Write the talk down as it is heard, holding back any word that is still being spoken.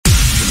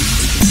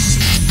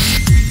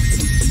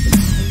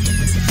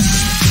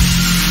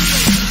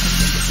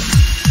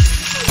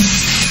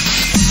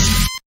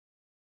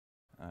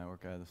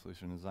the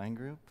Solution Design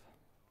Group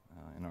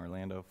in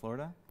Orlando,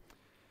 Florida.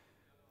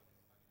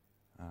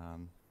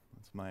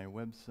 That's my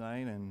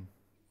website and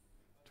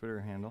Twitter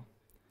handle.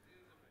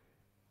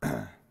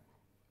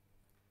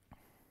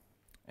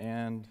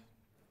 And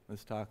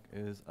this talk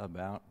is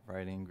about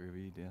writing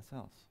Groovy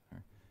DSLs,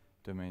 or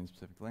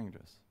domain-specific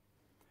languages.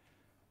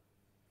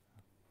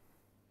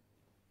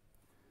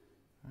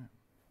 All right.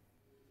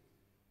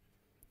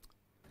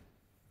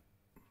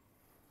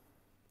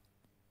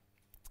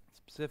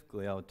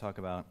 Specifically, I'll talk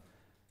about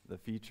the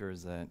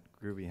features that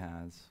Groovy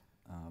has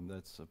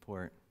that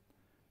support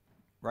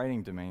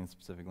writing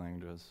domain-specific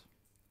languages.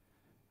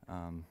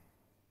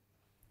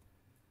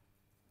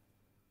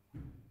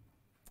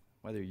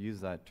 Whether you use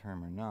that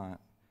term or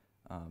not,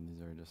 these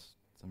are just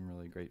some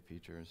really great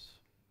features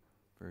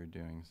for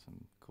doing some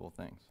cool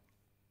things.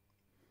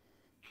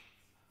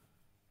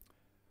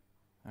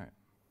 All right.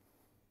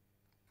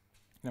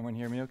 Can everyone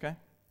hear me okay? I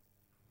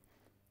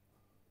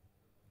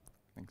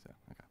think so.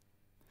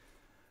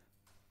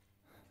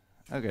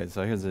 Okay. Okay,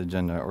 so here's the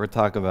agenda. We're going to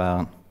talk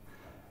about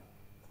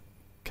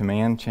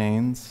command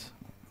chains,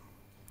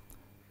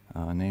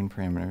 name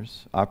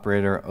parameters,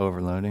 operator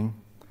overloading,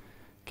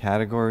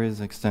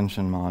 categories,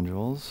 extension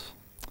modules,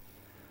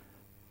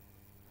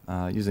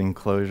 using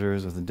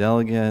closures with the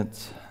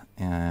delegates,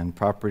 and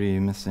property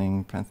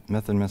missing,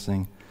 method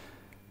missing,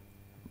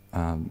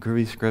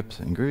 Groovy Scripts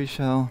and Groovy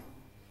Shell,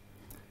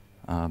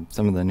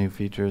 some of the new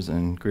features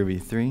in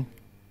Groovy 3,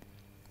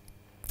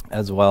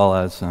 as well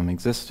as some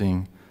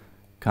existing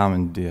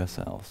common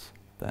DSLs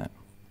that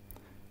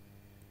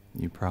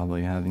you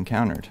probably have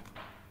encountered.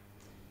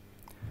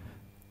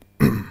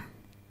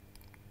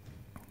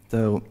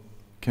 So,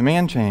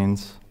 command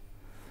chains,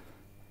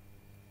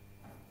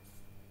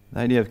 the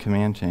idea of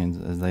command chains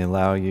is they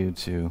allow you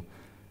to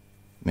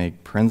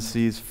make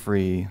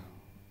parentheses-free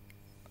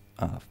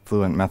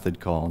fluent method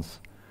calls.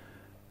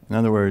 In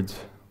other words,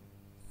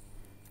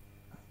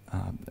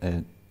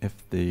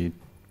 if the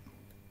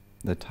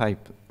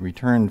type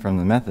returned from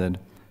the method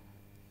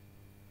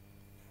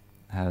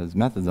has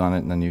methods on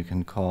it, then you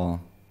can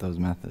call those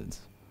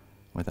methods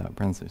without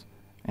parentheses.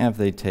 And if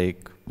they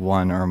take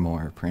one or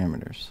more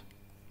parameters.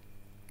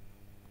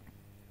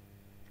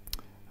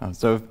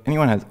 So if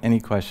anyone has any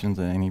questions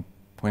at any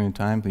point in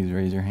time, please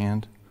raise your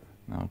hand,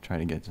 and I'll try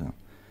to get to them.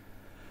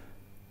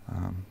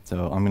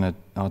 So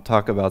I'll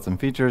talk about some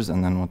features,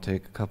 and then we'll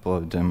take a couple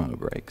of demo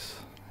breaks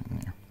in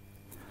there.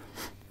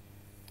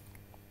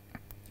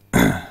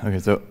 Okay,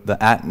 so the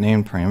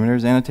 @named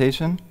parameters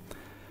annotation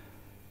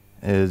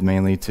is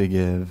mainly to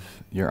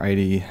give your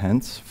IDE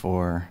hints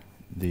for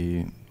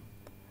the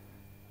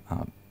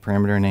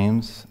parameter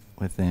names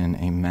within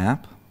a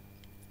map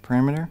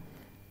parameter.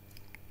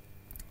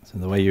 So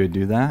the way you would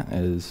do that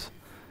is,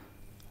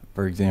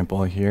 for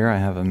example, here I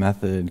have a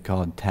method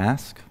called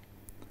task,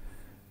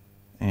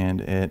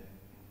 and it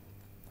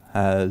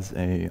has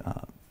a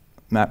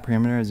map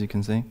parameter, as you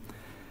can see,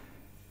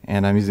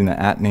 and I'm using the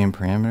 @named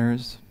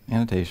parameters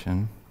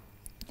annotation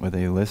with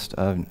a list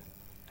of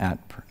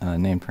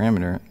named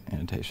parameter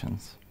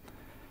annotations.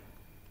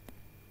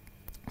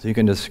 So you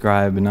can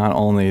describe not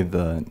only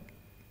the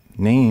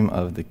name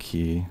of the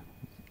key,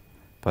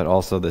 but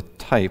also the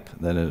type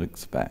that it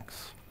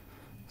expects.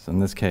 So in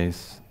this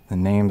case, the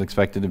name is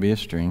expected to be a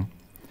string.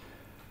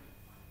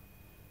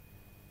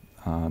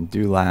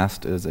 Do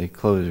last is a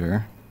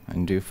closure,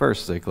 and do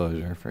first is a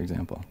closure, for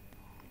example.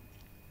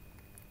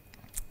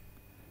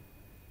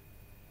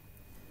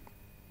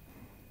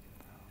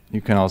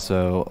 You can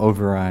also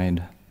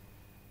override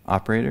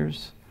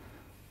operators.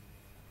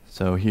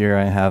 So here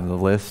I have the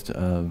list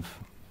of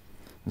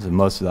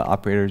most of the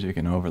operators you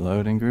can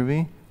overload in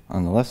Groovy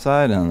on the left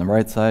side, and on the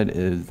right side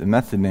is the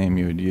method name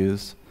you would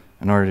use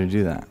in order to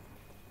do that.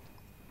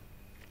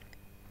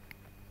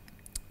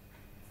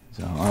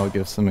 So I'll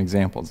give some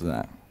examples of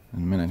that in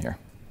a minute here.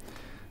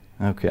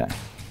 Okay.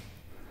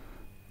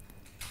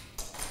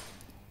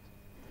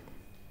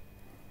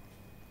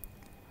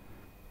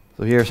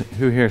 So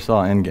who here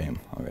saw Endgame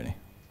already?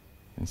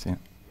 Can you see it?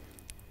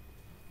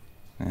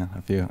 Yeah,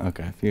 a few.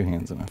 Okay, a few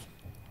hands enough.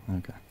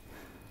 Okay.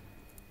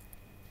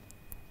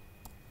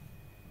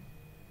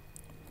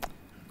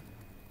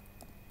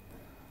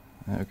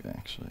 Okay,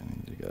 actually I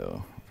need to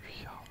go over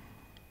here.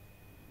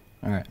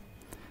 All right.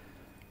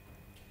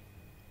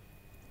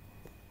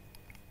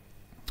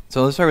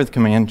 So let's start with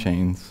command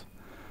chains.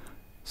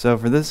 So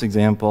for this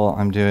example,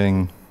 I'm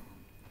doing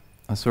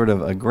a sort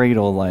of a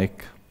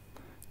Gradle-like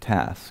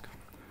task.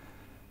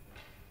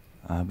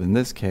 But in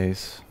this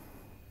case,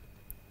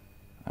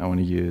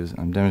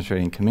 I'm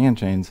demonstrating command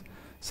chains.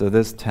 So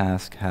this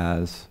task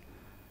has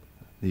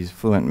these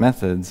fluent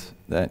methods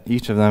that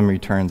each of them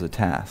returns a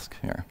task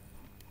here.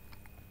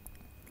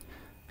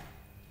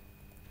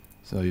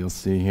 So you'll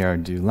see here,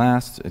 do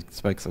last, it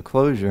expects a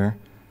closure,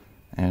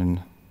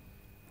 and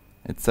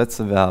it sets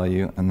the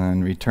value and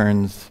then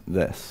returns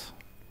this.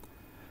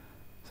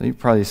 So you've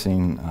probably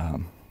seen,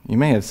 you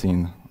may have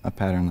seen a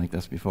pattern like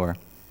this before.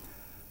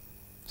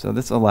 So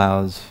this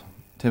allows,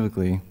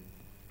 typically,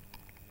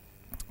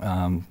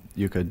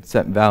 you could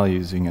set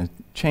values using a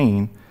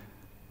chain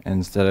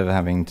instead of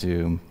having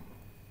to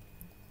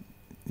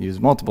use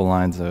multiple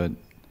lines, so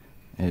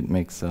it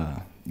makes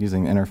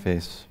using the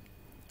interface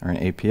or an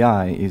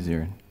API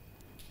easier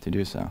to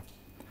do so.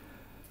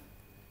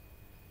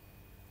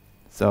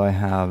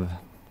 So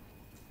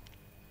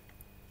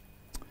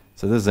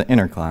so this is an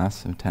inner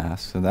class of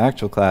tasks. So the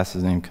actual class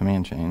is named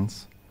command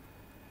chains.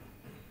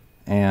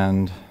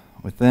 And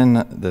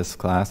within this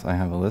class, I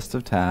have a list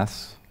of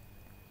tasks.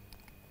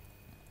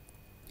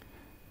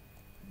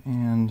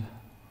 And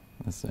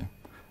let's see.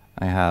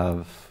 I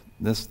have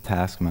this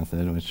task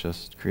method, which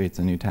just creates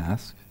a new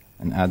task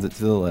and adds it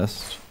to the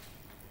list.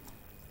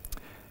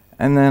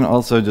 And then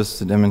also, just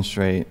to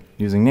demonstrate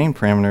using name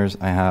parameters,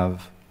 I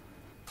have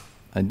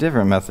a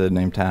different method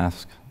named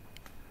task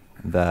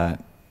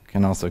that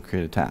can also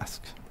create a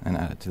task and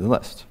add it to the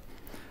list.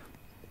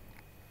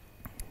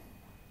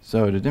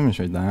 So to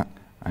demonstrate that,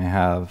 I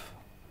have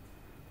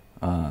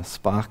a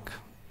Spock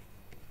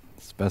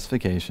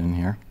specification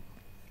here.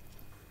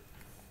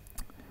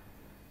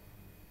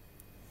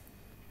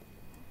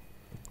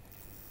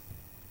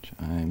 Which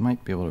I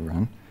might be able to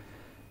run.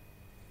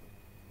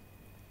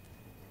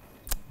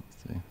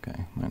 Let's see,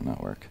 okay, might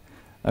not work.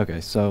 Okay,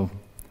 so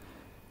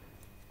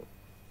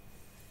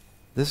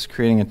this is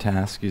creating a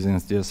task using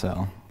this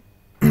DSL.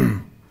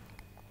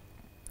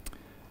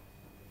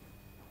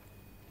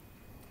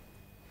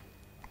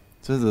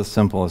 So this is the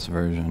simplest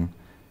version.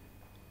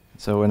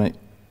 So when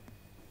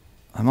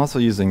I'm also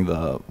using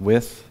the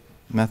with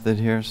method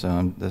here,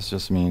 so this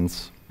just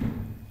means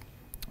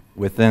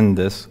within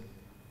this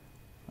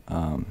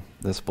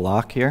this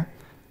block here,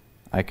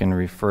 I can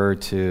refer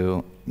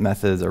to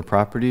methods or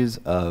properties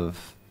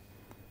of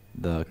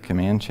the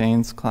command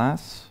chains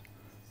class,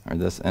 or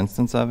this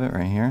instance of it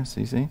right here,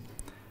 CC,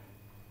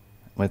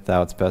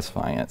 without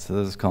specifying it. So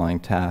this is calling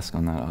task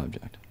on that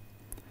object.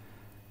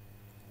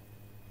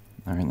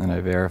 All right, and then I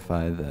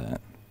verify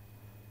that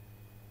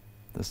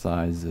the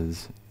size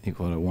is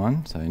equal to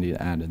 1, so I need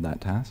to add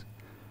that task.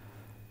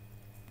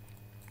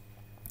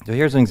 So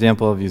here's an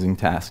example of using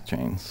task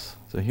chains.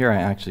 So here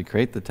I actually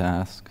create the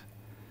task,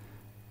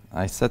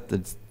 I set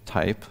the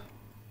type,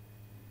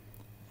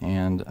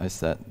 and I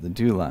set the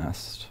do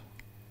last.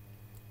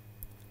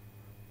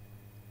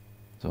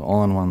 So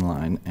all in one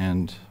line,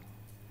 and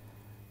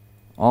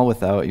all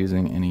without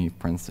using any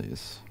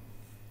parentheses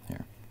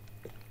here.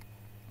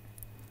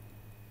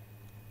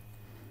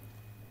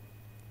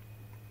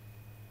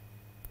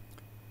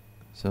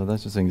 So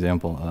that's just an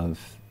example of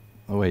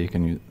a way you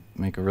can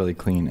make a really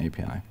clean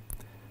API.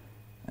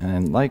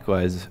 And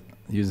likewise,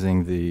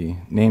 using the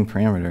name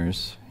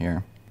parameters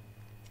here,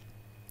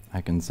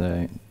 I can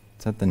say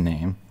set the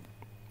name.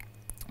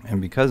 And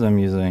because I'm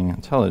using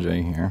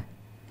IntelliJ here,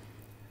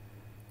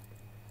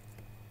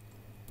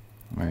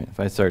 all right, if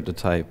I start to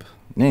type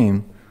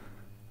name,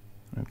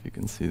 I don't know if you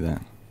can see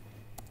that,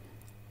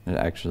 it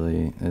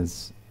actually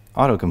is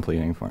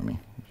auto-completing for me.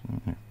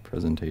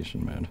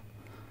 Presentation mode.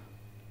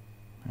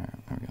 All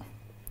right, there we go.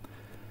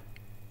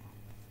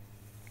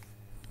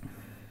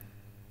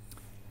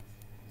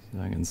 So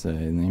I can say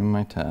name of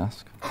my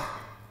task.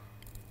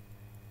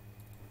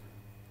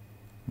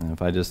 And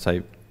if I just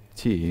type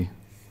T,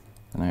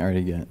 then I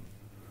already get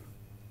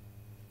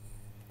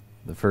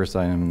the first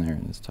item in there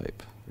in this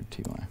type for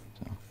TY.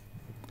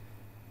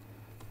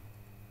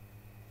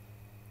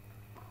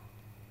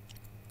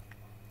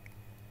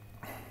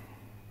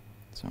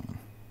 So on.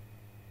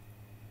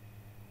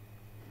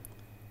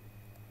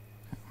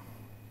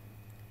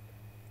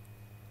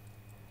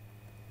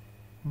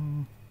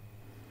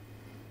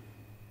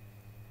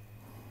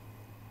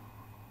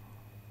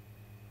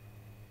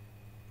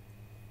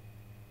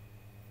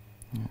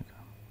 There we go.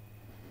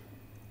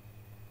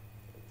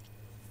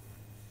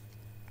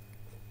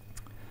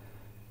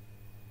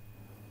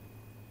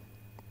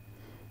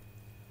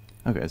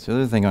 Okay, so the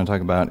other thing I want to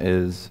talk about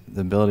is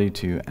the ability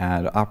to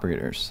add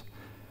operators.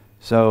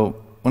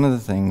 So one of the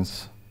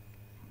things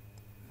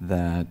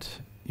that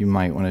you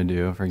might want to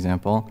do, for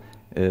example,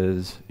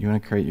 is you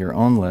want to create your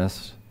own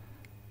list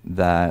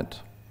that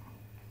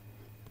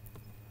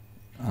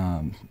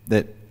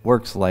that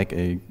works like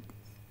a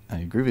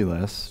Groovy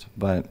list,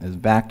 but is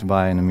backed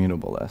by an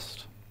immutable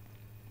list.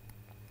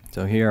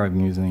 So here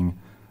I'm using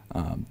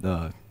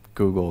the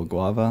Google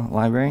Guava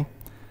library.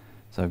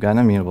 So I've got an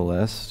immutable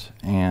list,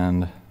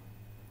 and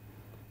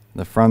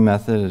the from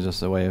method is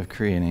just a way of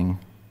creating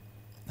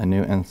a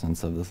new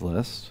instance of this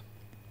list.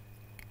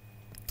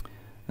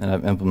 Then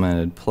I've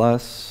implemented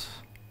plus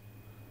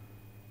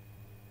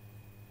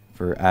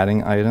for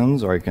adding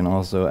items, or I can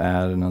also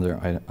add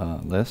another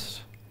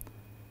list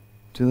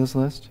to this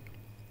list,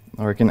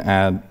 or I can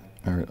add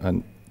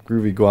a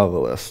Groovy Guava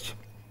list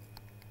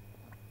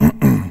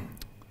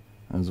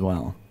as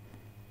well.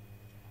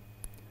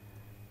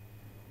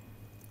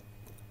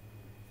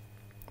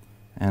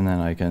 And then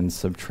I can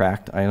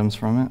subtract items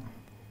from it.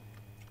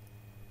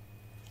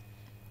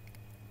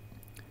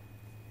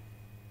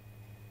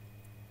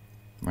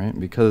 Right?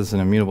 Because it's an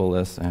immutable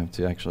list, I have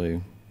to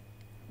actually,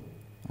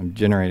 I'm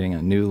generating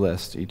a new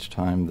list each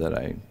time that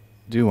I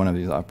do one of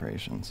these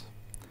operations.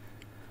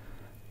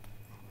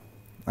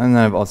 And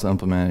then I've also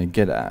implemented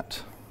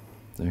get@.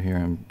 So here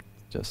I'm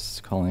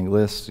just calling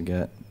list to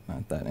get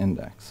at that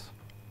index.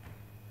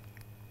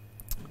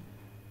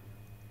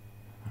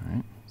 All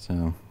right,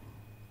 so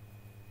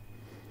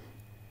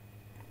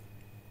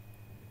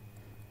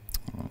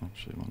I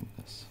actually want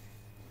this.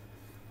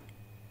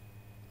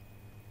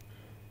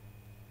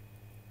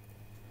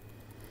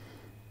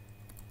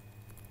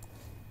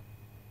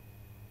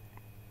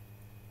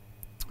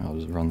 I'll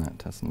just run that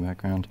test in the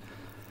background.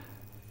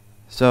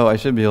 So I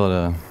should be able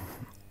to,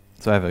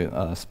 so I have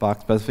a Spock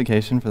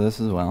specification for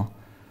this as well.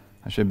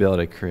 I should be able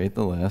to create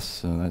the list,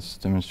 so that's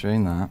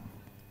demonstrating that.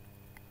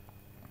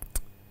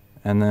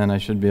 And then I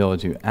should be able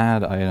to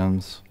add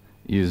items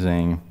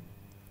using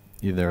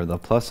either the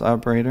plus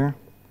operator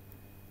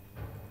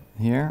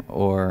here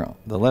or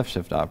the left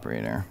shift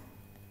operator.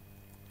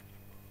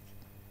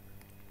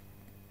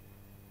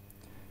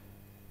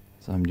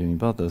 So I'm doing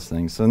both those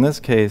things. So in this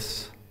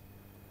case,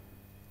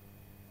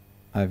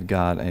 I've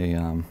got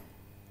a,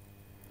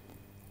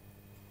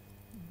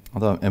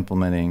 although I'm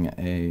implementing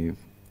a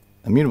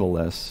immutable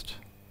list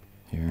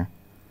here,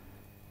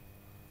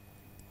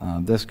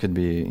 this could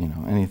be,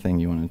 anything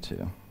you wanted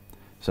to.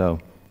 So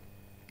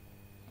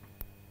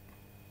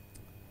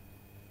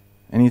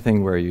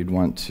anything where you'd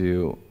want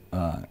to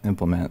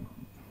implement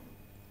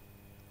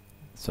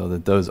so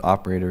that those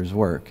operators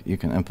work, you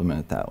can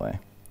implement it that way.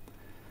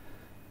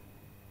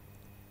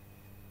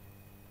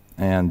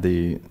 And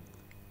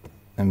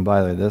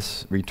by the way,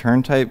 this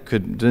return type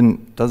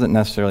doesn't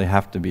necessarily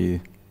have to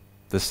be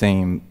the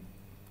same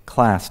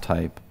class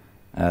type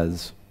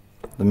as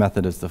the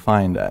method is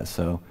defined as.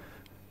 So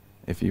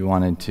if you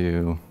wanted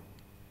to,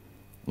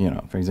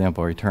 for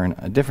example, return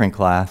a different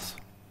class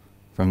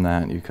from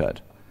that, you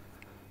could.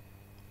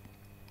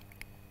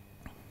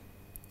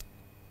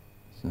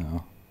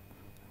 So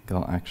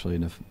I'll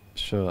actually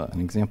show an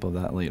example of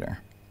that later.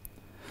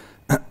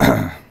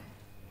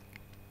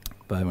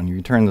 But when you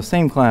return the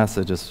same class,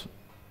 it just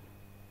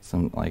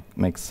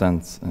makes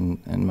sense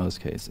in most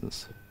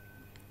cases.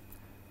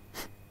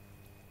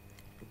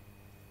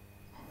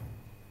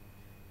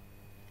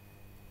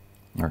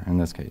 Or in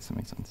this case, it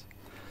makes sense.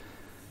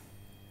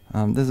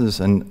 This is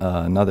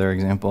another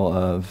example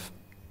of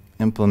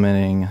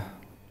implementing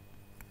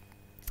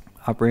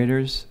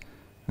operators.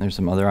 There's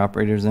some other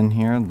operators in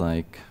here,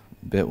 like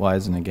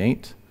bitwise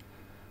negate.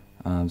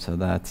 So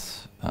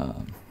that's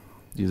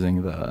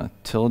using the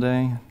tilde,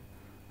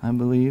 I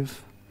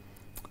believe.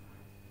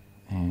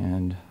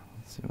 And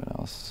let's see what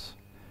else.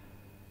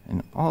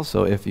 And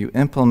also, if you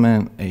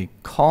implement a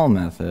call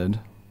method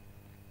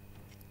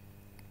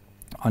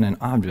on an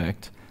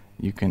object,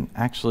 you can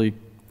actually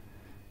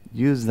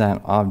use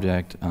that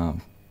object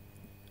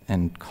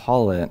and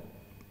call it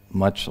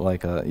much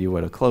like you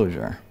would a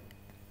closure.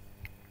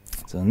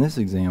 So in this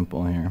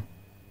example here,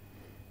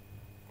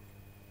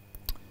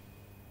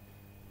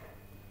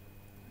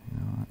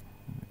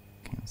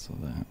 cancel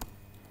that.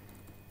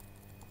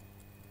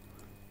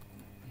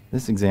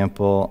 This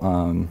example,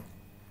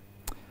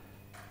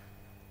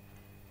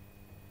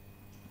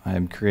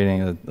 I'm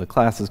creating the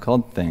class is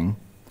called thing,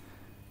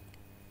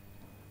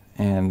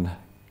 and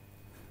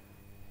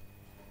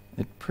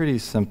it pretty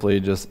simply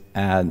just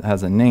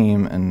has a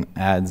name and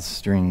adds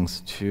strings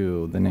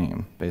to the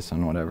name based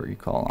on whatever you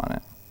call on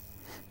it.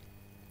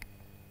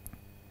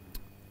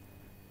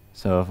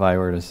 So if I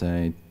were to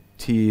say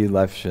T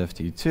left shift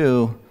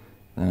T2,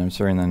 then I'm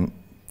storing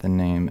the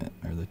name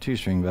or the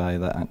toString value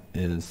that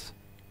is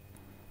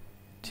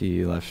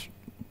T left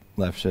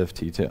shift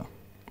T2,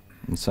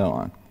 and so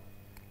on.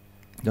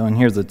 Oh, and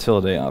here's the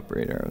tilde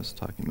operator I was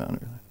talking about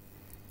earlier.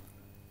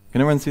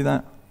 Can everyone see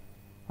that?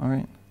 All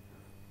right.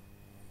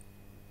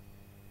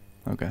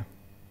 Okay.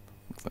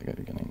 Looks like I'm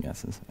getting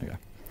guesses. Okay.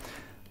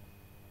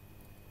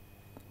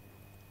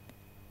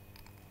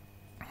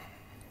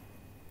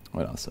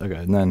 What else? Okay,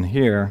 and then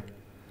here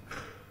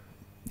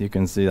you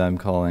can see that I'm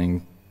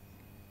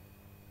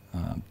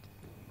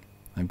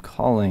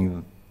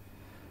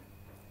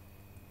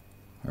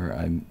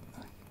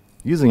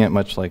using it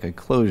much like a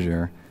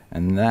closure,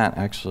 and that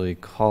actually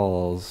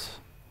calls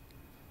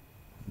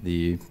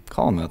the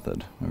call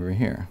method over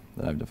here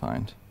that I've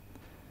defined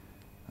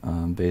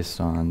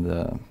based on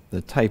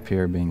the type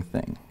here being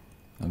thing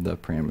of the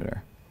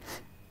parameter.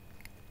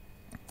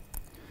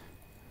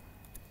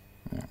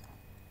 There.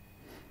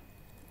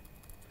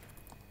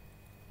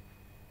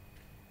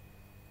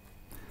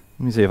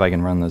 Let me see if I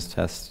can run those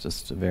tests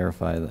just to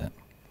verify that,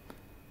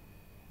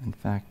 in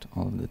fact,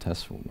 all of the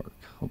tests will work,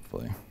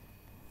 hopefully.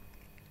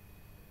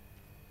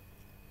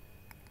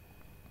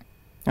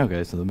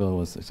 Okay, so the build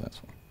was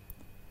successful.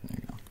 There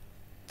you go.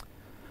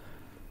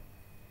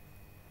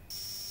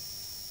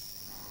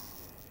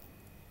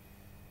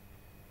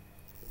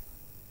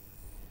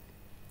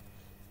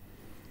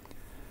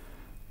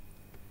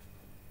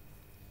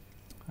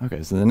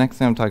 Okay, so the next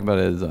thing I'm talking about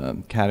is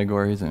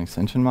categories and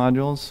extension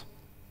modules.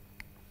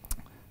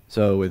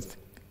 So with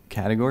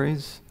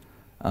categories,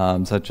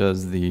 such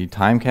as the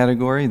time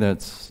category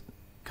that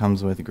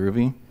comes with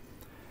Groovy,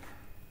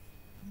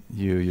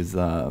 you use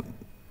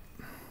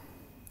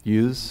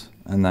use,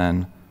 and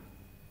then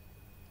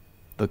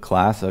the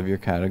class of your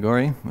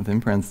category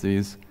within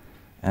parentheses,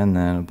 and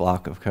then a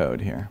block of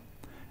code here.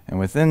 And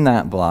within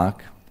that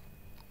block,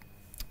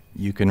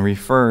 you can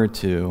refer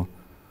to,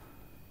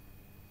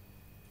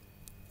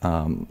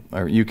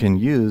 or you can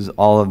use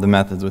all of the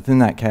methods within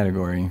that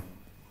category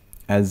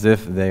as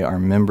if they are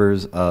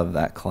members of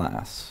that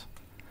class,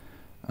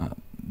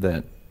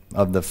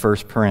 of the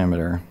first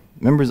parameter,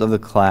 members of the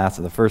class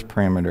of the first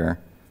parameter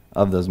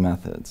of those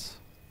methods.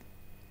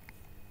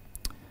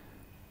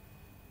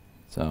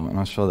 So, and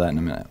I'll show that in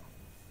a minute.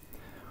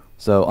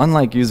 So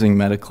unlike using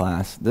meta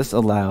class, this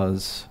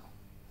allows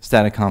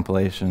static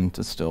compilation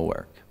to still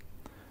work.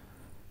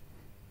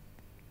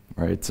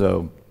 Right,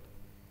 so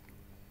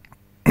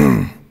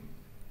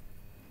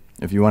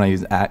if you want to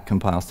use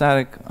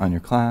 @compile_static on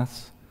your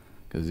class,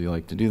 because you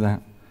like to do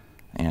that,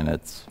 and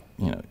it's,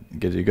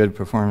 gives you good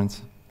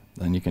performance,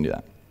 then you can do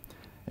that.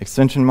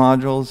 Extension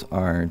modules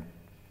are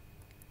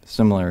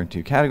similar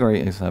to category,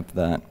 except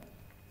that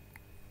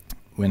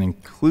when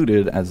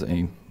included as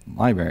a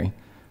library,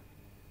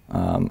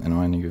 and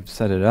when you've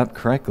set it up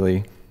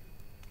correctly,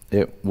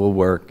 it will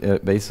work.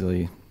 It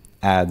basically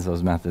adds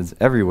those methods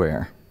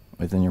everywhere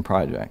within your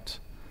project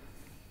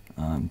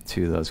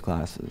to those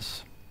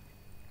classes.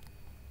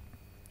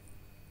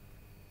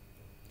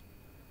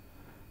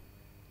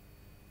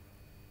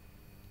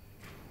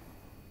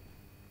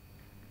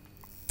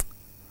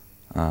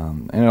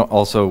 And it'll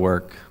also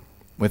work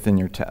within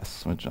your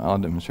tests, which I'll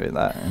demonstrate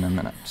that in a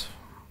minute.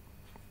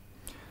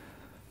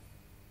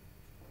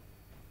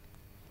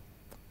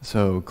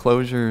 So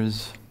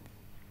closures.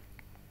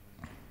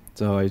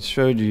 So I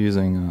showed you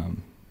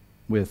using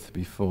with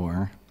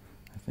before,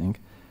 I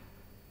think.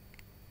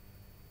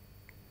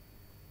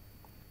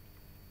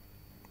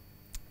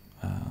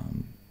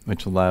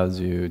 Which allows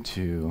you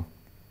to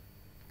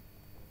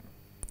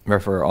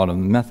refer all of the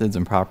methods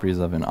and properties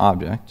of an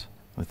object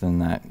within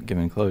that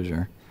given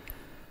closure.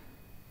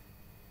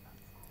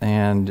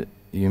 And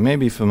you may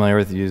be familiar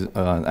with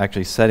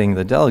actually setting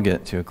the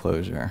delegate to a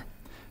closure.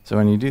 So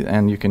when you do,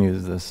 and you can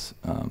use this,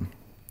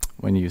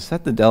 when you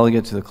set the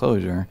delegate to the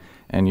closure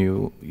and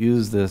you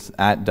use this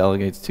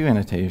 @delegates_to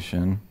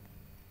annotation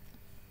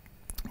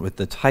with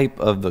the type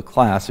of the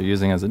class you're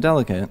using as a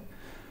delegate,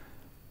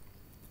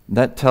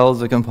 that tells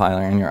the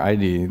compiler and your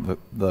ID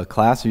the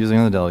class you're using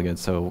as a delegate,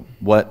 so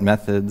what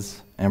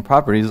methods and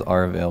properties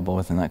are available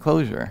within that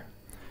closure,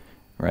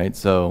 right?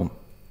 So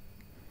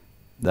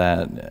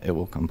that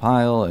it'll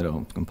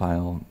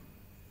compile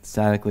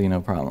statically, no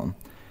problem,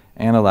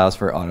 and allows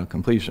for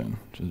auto-completion,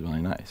 which is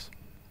really nice.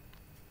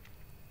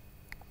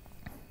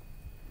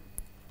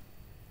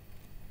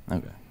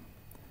 Okay,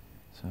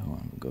 so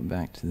I'll go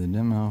back to the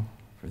demo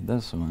for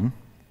this one.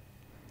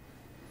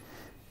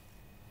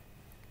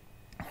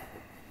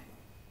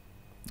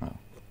 Oh,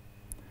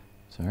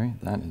 sorry,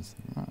 that is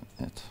not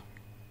it.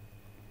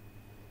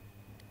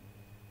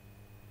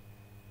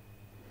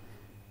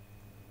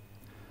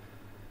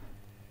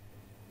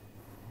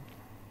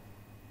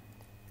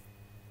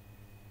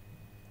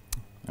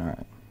 All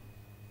right.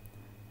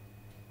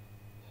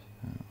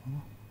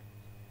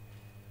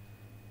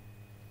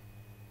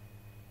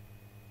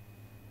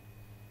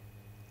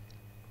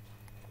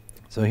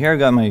 So here I've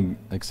got my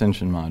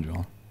extension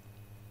module.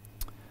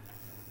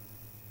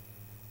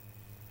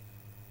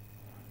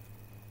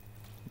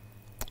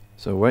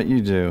 So what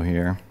you do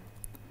here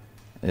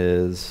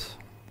is,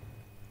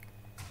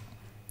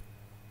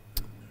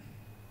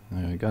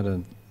 I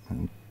gotta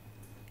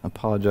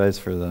apologize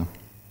for the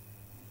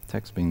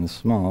text being this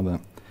small, but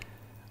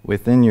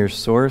within your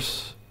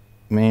source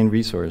main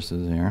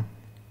resources here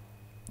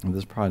of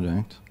this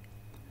project,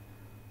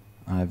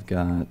 I've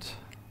got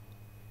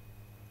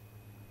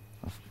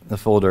the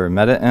folder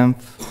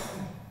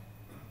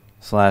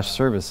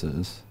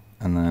metainf/services,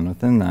 and then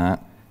within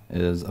that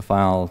is a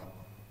file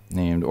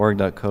named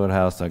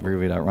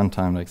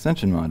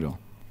org.codehouse.groovy.runtime.extension module.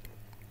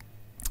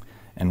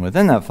 And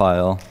within that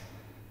file,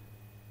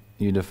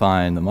 you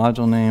define the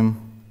module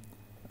name,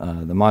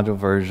 the module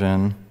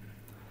version,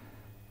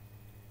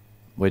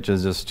 which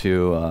is just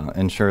to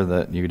ensure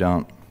that you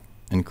don't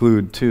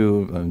include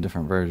two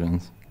different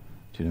versions,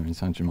 two different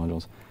extension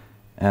modules,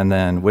 and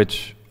then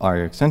which are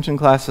your extension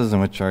classes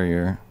and which are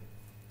your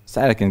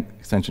static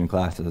extension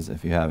classes,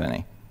 if you have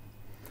any.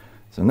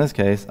 So in this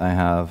case, I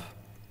have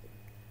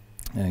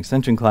an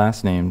extension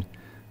class named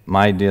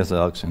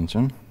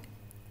myDSL_extension.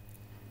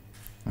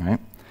 All right.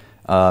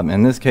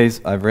 In this case,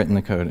 I've written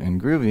the code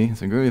in Groovy.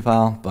 It's a Groovy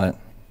file, but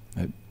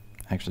it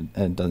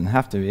doesn't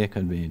have to be. It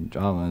could be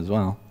Java as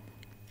well.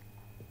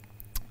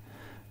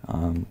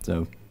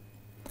 So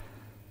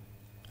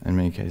in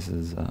many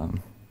cases,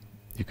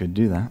 you could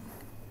do that.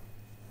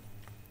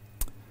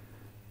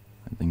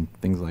 I think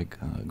things like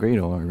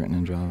Gradle are written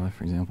in Java,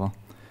 for example.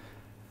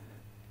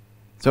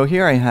 So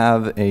here I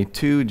have a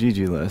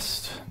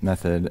toGglist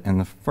method, and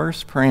the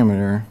first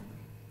parameter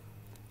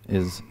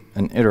is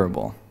an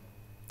iterable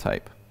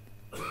type.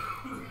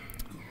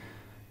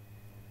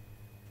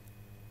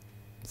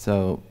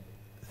 So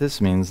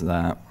this means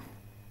that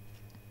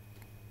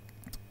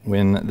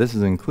when this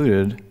is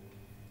included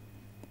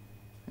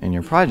in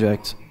your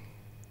project,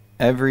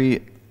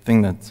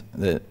 everything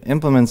that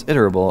implements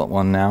iterable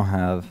will now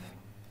have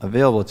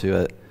available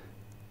to it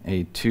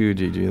a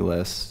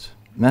toGgList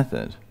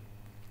method,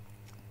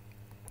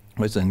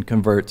 which then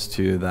converts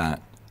to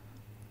that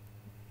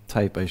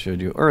type I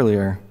showed you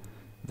earlier,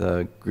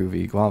 the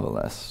Groovy Guava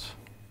list.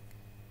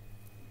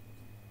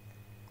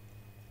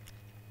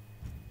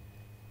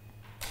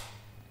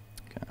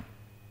 Okay.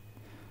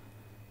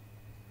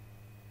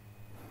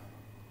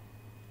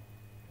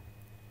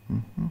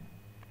 Mm-hmm.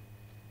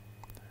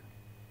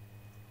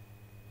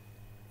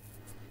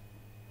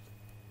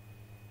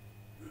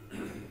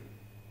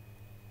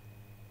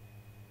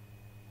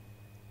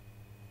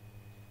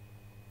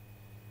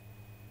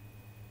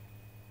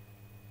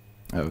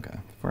 Okay,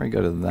 before I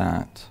go to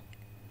that,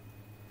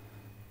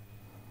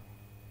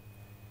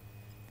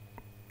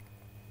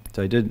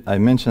 so I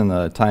mentioned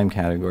the time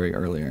category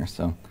earlier,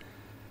 so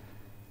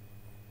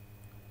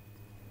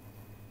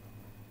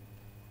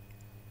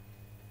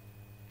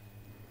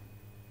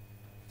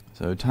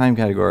time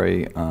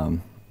category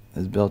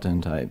is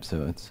built-in type,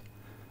 so it's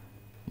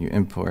you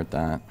import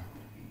that,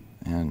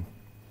 and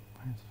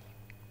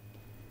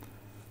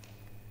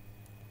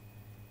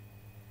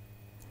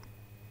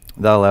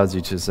that allows you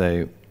to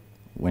say,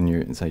 when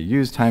you say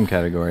use time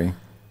category,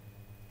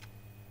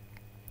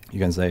 you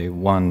can say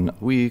 1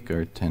 week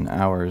or 10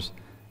 hours,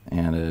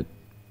 and it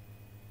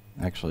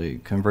actually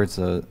converts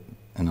it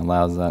and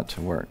allows that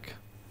to work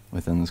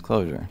within this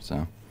closure.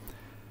 So.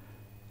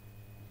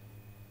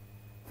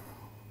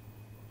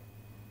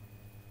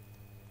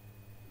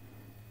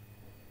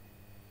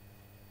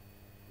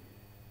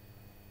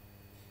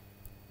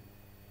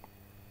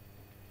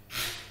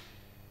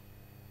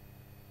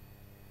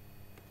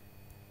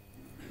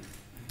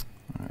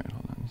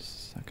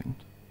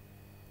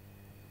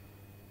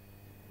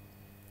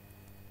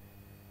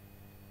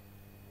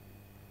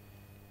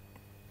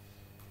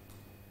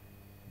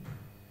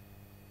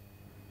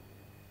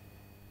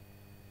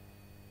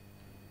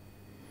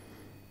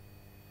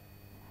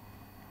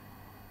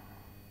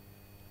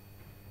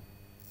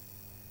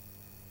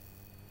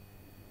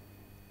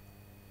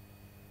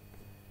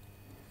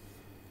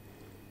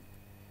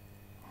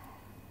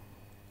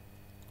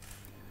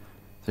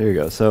 There you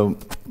go. So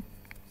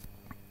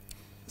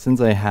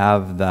since I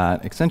have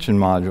that extension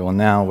module,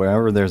 now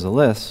wherever there's a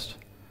list,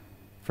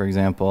 for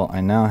example, I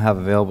now have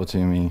available to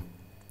me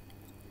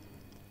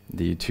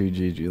the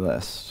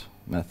toGgList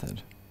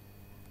method.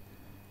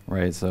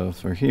 Right, so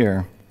for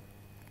here,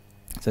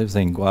 instead of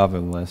saying Guava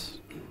list,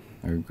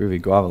 or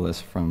Groovy Guava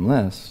list from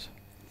list,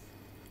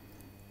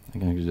 I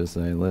can just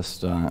say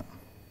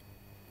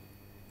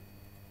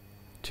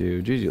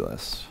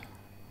list.toGgList,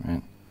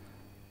 right?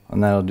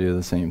 And that'll do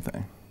the same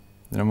thing.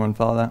 Did everyone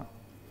follow that?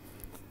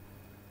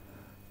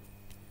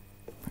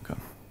 Okay.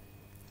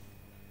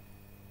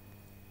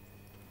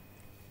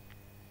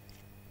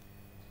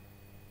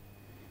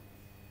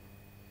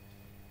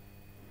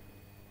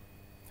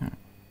 All right.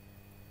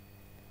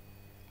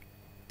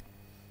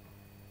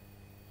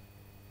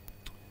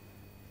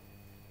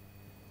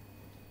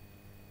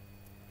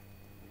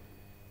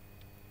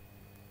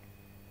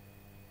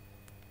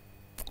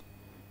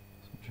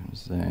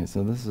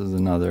 So this is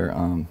another.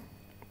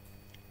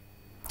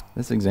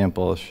 This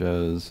example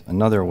shows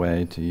another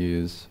way to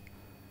use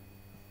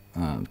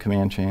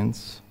command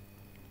chains.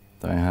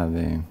 So I have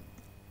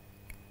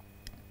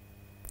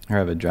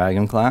a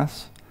dragon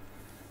class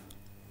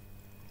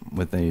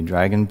with a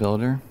dragon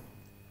builder.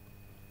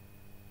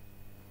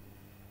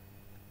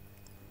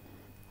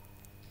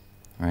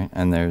 Right,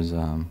 and there's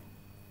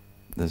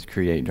this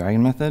create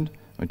dragon method,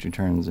 which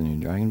returns a new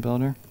dragon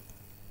builder.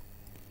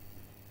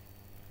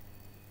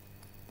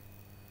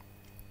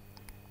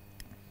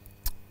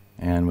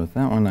 And with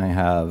that one, I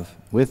have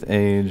with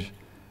age,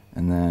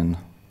 and then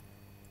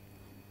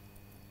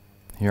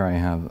here I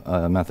have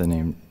a method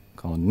name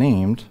called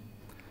named.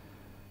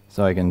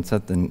 So I can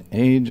set the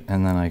age,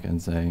 and then I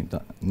can say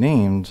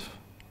named.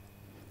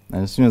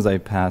 And as soon as I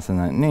pass in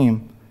that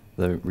name,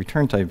 the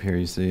return type here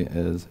you see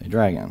is a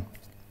dragon.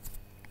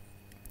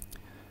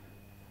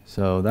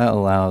 So that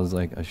allows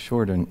like a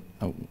shortened,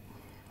 it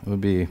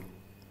would be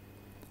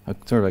a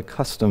sort of a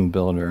custom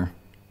builder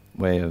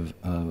way of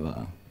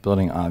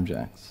building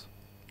objects.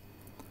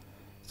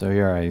 So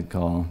here I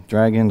call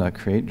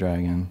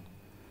dragon.createDragon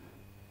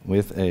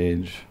with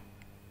age,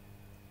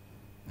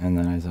 and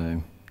then I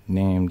say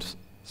named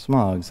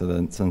smog, so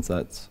that since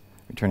that's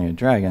returning a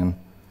dragon,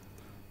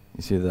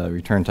 you see the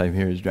return type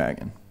here is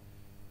dragon.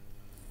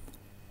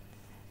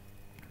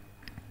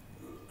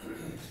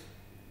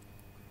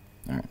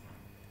 All right.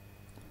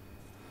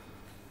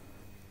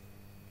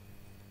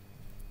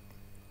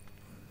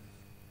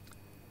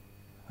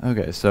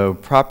 Okay, so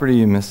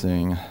property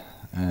missing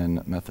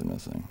and method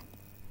missing.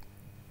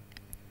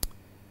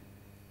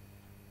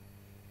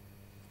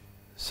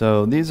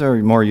 So these are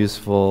more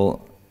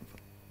useful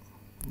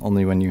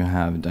only when you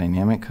have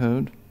dynamic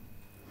code,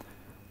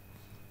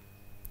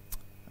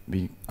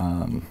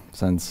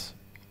 since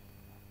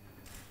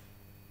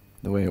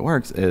the way it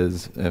works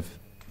is if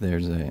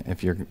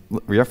if you're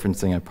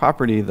referencing a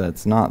property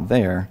that's not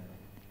there,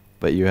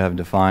 but you have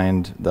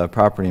defined the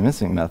property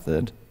missing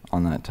method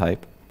on that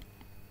type,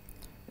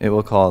 it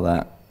will call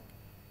that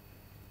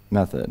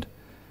method.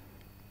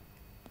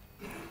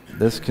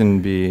 This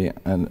can be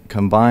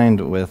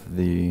combined with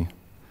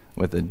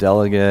a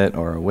delegate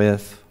or a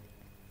with,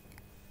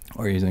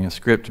 or using a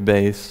script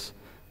base,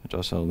 which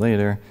I'll show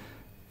later,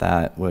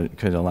 that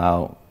could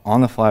allow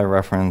on-the-fly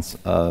reference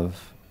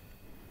of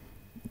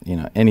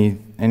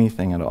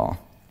anything at all.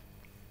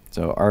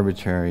 So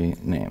arbitrary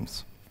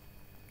names.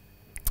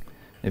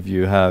 If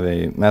you have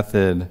a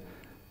method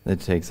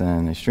that takes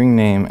in a string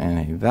name and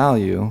a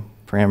value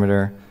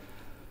parameter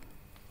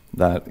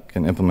that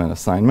can implement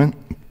assignment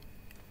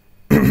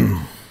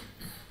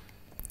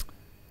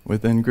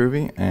within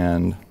Groovy,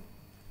 and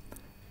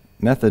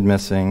method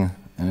missing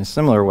in a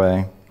similar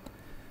way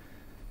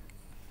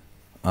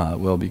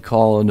will be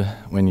called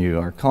when you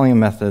are calling a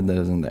method that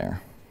isn't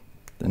there.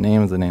 The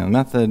name is the name of the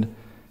method,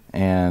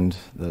 and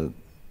the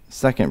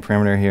second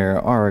parameter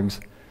here, args,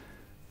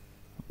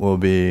 will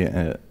be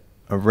an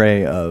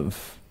array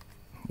of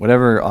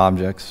whatever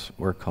objects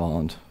were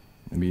called.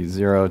 It'll be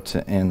 0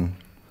 to n.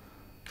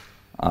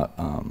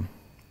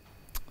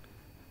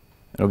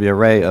 It'll be an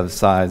array of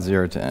size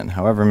 0 to n,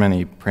 however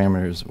many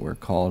parameters were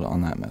called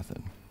on that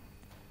method.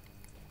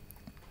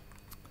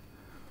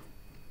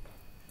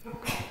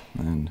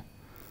 And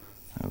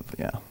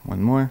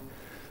one more.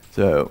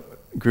 So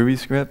Groovy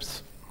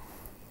Scripts.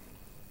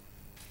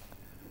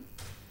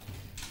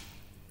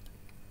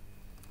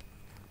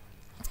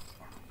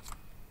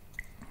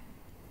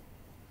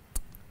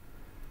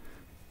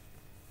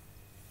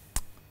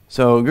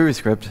 So Groovy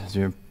Script, as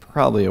you're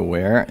probably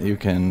aware, you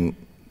can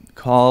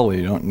call where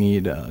you don't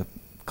need a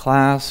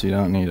class, you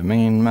don't need a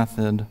main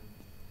method.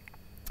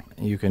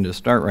 You can just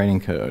start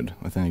writing code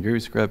within a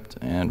Groovy Script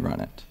and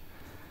run it.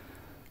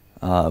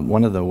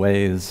 One of the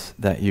ways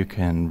that you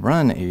can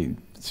run a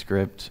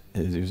script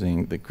is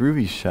using the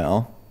Groovy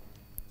shell,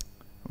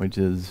 which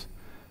is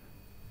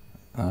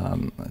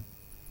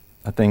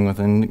a thing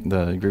within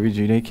the Groovy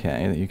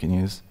JDK that you can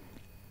use,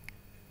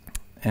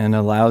 and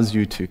allows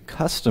you to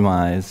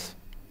customize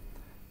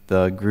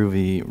the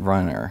Groovy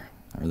runner,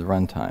 or the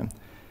runtime.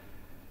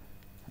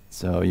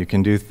 So you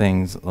can do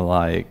things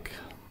like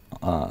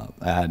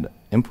add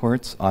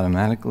imports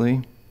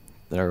automatically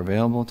that are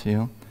available to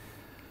you,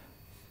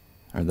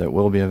 or that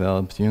will be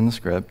available to you in the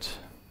script,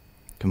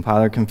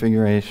 compiler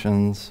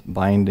configurations,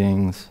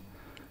 bindings.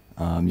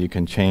 You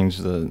can change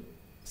the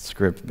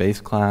script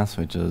base class,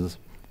 which is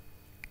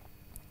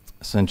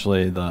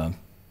essentially the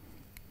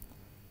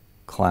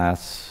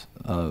class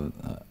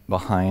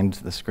behind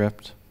the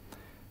script,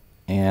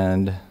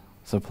 and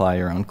supply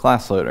your own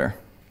class loader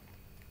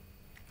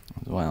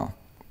as well.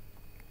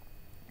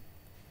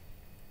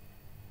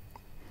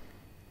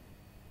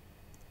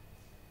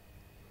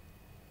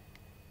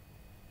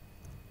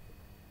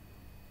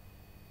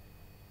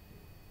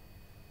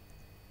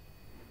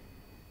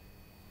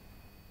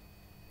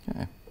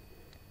 Okay.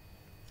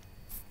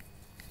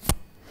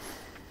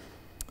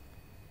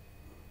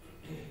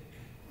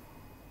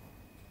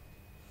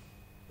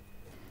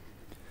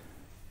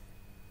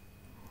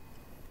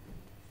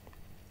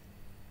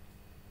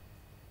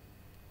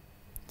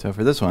 So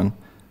for this one,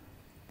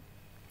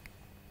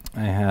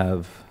 I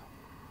have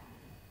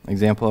an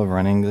example of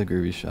running the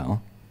Groovy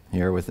shell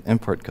here with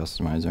import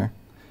customizer.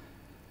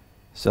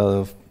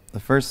 So the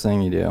first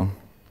thing you do,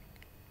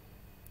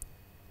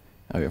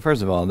 okay,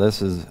 first of all,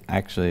 this is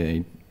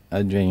actually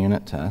a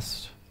JUnit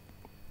test.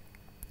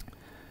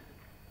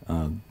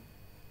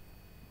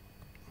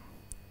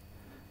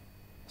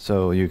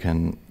 So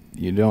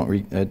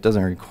it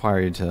doesn't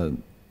require you to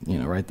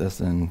write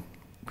this in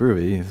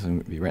Groovy. This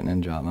will be written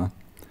in Java.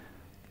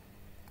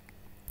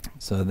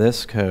 So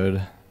this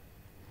code,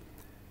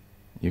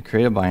 you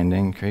create a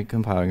binding, create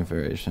compiler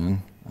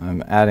configuration.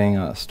 I'm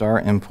adding star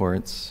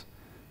imports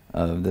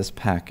of this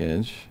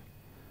package,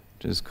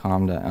 which is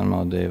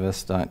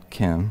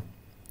com.mldavis.chem,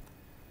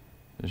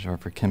 which is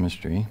short for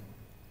chemistry.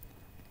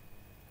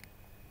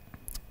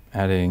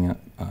 Adding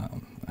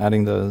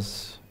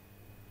those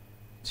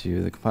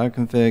to the compiler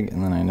config,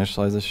 and then I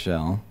initialize the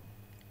shell.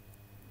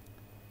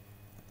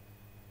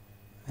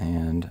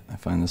 And I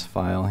find this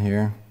file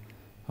here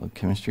called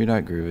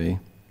chemistry.groovy,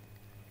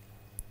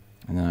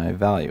 and then I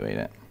evaluate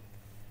it.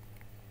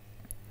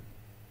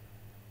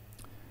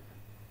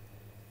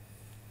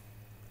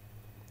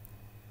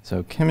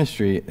 So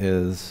chemistry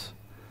is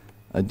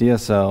a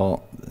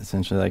DSL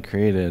essentially I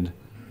created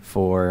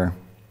for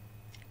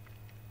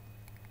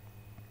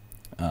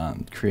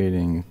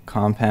creating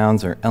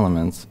compounds or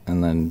elements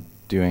and then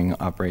doing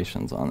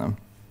operations on them.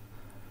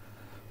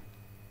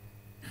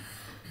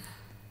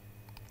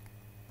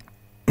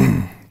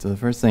 So the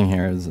first thing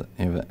here is you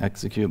have an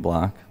execute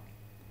block,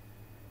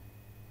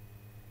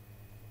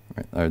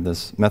 or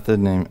this method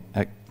named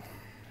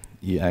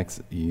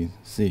exec,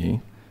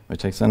 which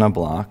takes in a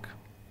block,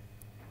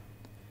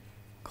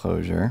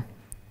 closure,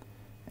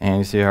 and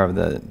you see how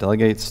the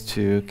delegates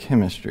to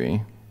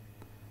chemistry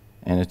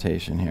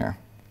annotation here.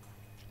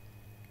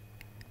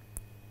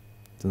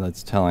 So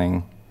that's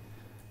telling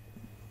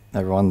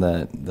everyone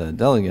that the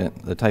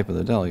delegate, the type of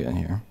the delegate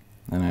here.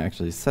 And I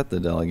actually set the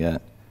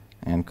delegate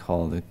and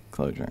call the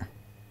closure.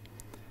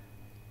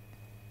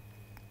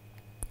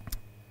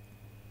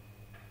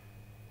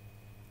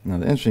 Now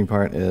the interesting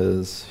part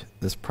is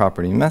this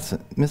property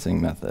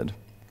missing method,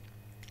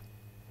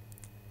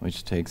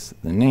 which takes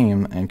the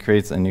name and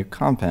creates a new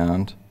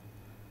compound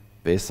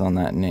based on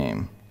that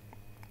name.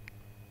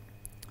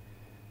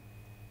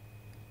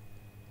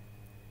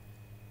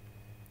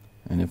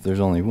 And if there's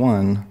only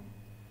one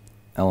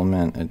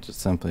element, it just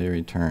simply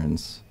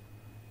returns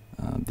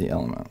the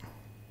element.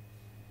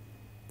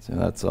 So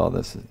that's all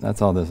this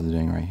is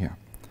doing right here.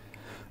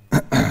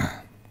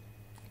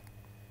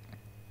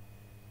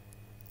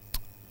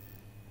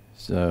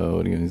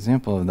 So to give an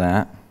example of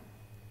that,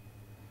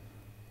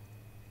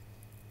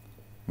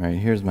 right,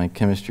 here's my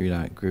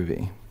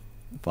chemistry.groovy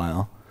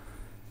file.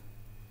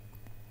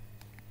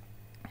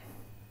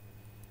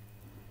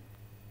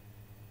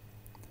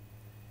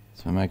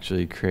 So I'm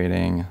actually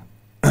creating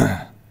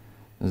this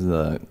is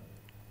the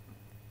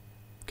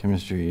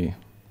chemistry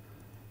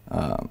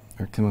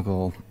or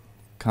chemical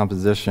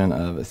composition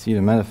of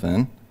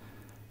acetaminophen.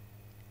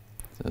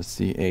 So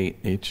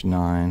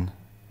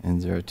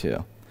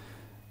C8H9N02.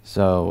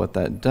 So what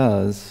that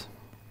does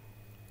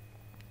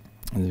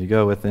is if you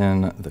go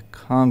within the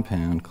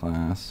compound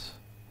class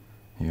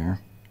here,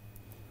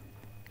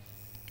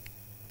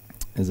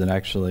 is it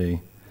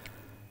actually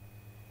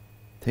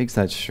takes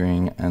that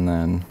string and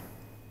then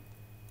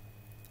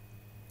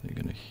you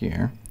go to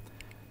here.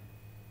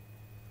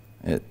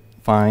 It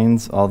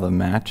finds all the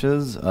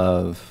matches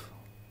of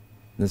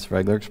this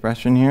regular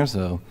expression here,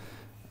 so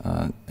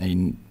a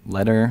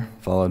letter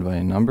followed by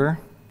a number,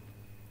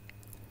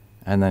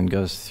 and then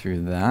goes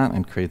through that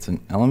and creates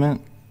an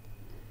element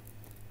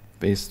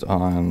based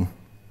on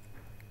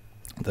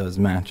those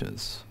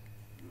matches.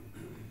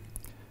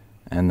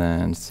 And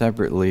then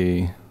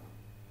separately,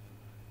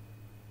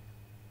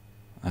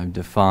 I've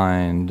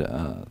defined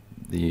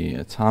the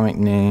atomic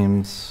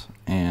names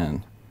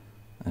and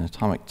an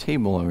atomic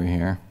table over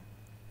here.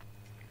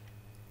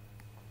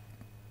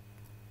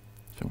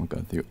 So I won't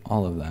go through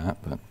all of that,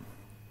 but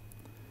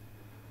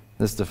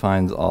this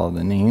defines all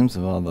the names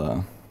of all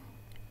the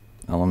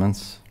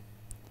elements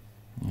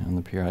in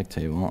the periodic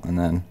table, and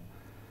then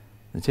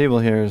the table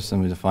here is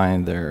simply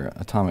define their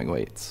atomic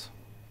weights.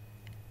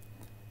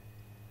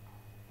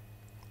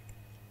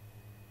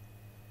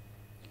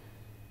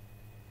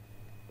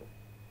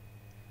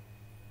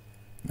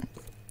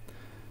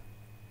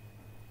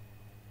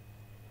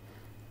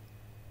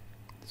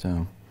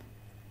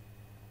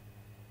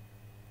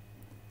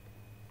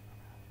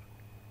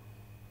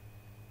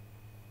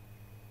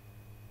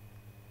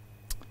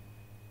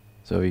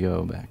 So we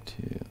go back to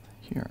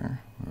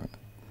here. There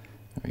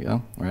we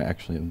go. Where I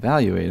actually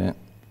evaluate it.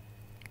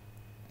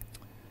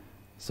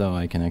 So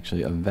I can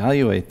actually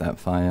evaluate that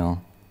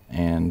file,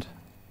 and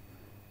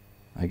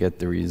I get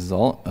the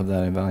result of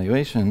that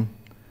evaluation,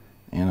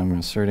 and I'm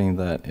asserting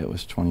that it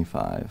was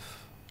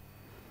 25.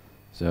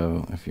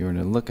 So if you were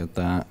to look at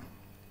that,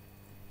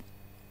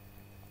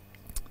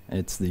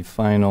 it's the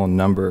final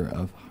number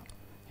of,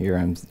 here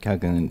I'm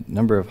calculating the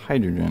number of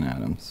hydrogen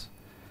atoms.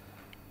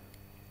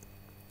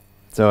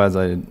 So as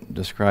I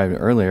described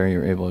earlier,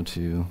 you're able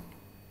to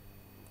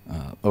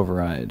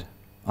override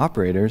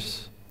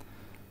operators.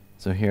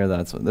 So here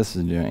that's what this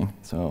is doing.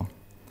 So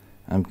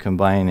I'm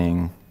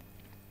combining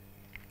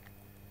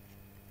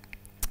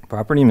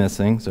property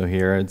missing, so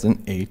here it's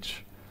an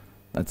H.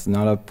 That's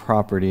not a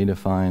property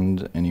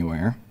defined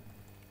anywhere.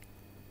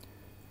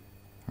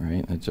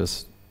 Right? It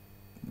just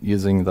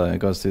it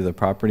goes through the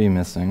property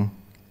missing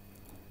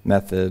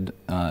method,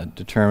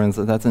 determines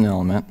that that's an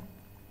element.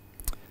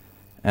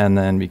 And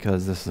then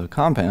because this is a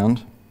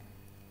compound,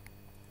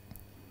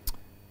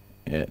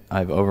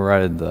 I've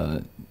overridden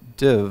the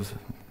div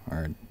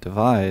or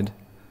divide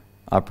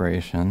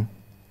operation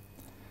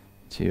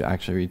to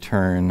actually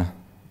return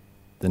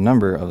the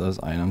number of those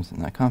items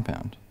in that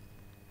compound.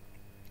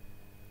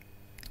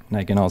 And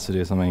I can also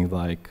do something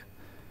like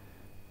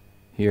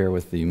here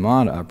with the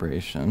mod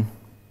operation.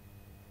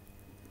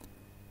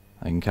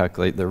 I can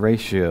calculate the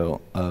ratio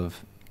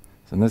of,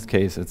 so in this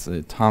case it's the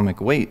atomic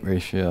weight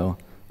ratio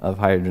of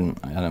hydrogen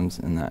atoms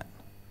in that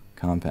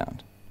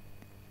compound.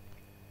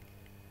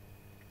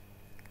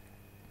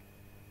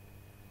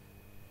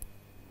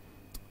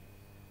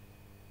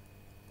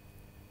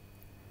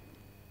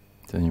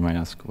 So you might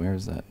ask, where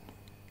is that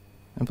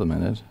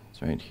implemented?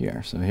 It's right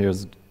here. So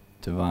here's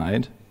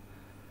divide,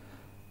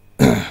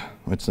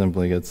 which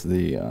simply gets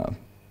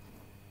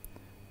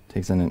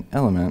takes in an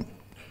element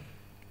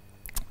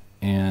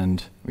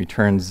and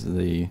returns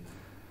the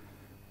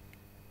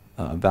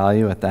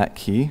value at that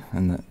key,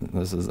 and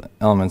this is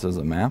elements as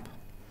a map.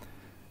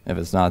 If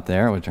it's not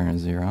there, it would turn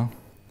 0.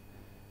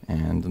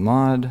 And the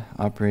mod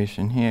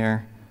operation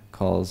here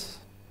calls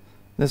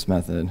this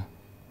method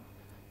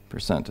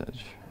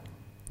percentage,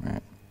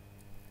 right?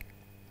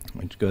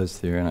 Which goes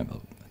through and I have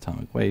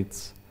atomic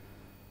weights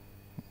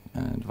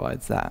and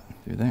divides that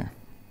through there.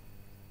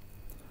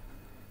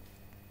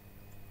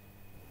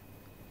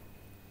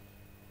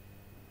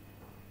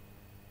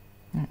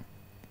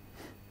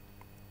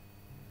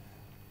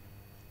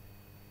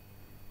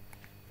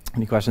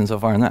 Any questions so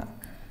far on that?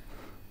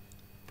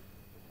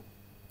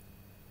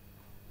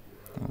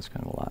 That was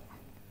kind of a lot.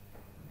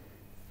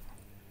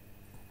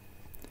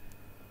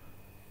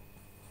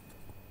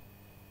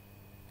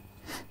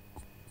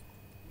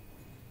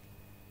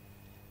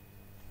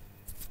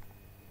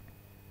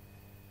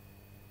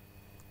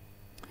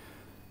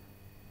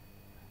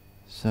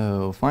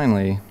 So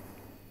finally,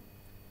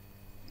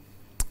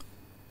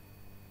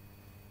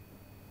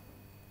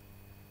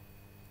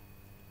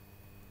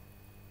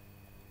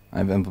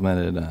 I've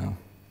implemented,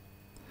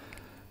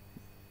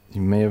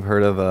 you may have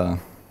heard of a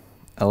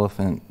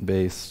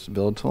elephant-based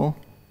build tool.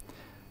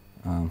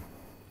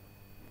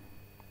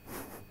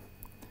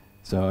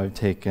 So I've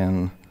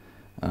taken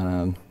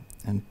and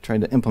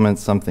tried to implement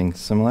something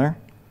similar.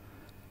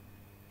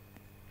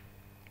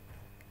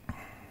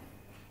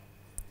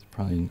 It's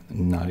probably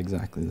not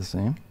exactly the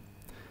same,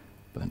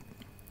 but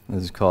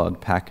this is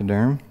called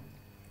Pachyderm.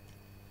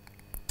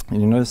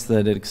 And you notice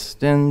that it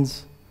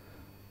extends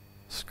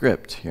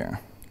script here.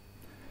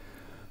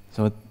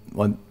 So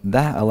what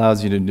that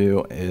allows you to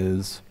do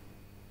is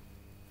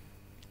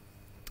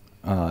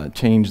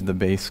change the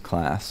base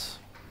class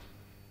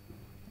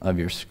of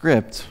your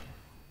script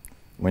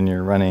when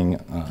you're running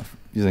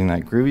using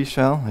that Groovy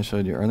shell I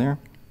showed you earlier.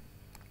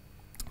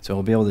 So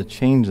we'll be able to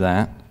change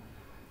that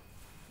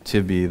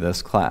to be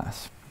this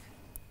class,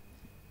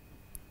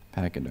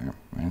 Pachyderm,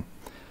 right?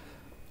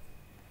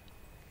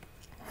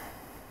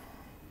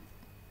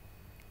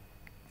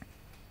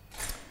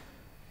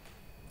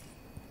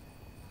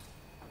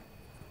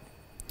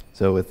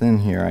 So within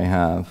here I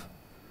have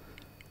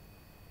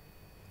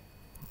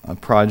a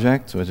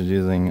project, which is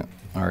using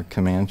our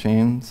command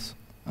chains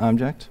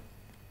object.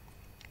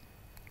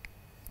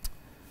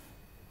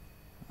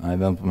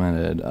 I've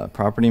implemented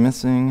property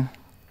missing,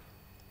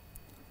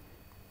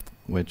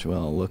 which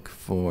will look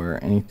for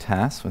any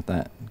task with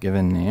that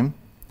given name.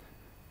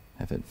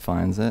 If it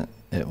finds it,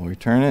 it will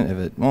return it. If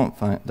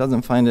it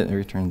doesn't find it, it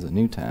returns a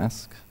new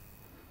task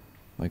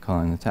by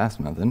calling the task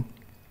method.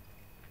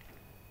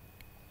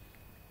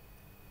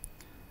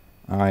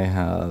 I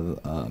have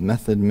a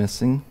method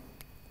missing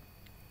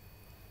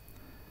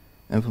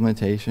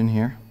implementation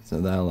here,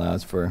 so that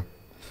allows for,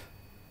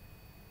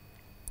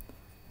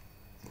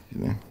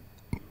 excuse me,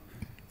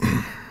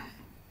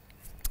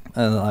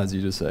 that allows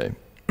you to say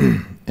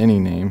any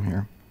name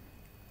here.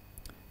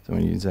 So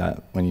when you use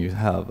that, when you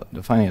have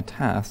defining a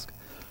task,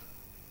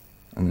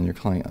 and then you're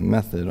calling a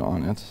method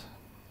on it,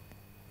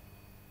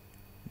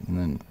 and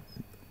then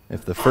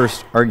if the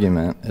first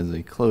argument is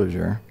a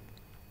closure,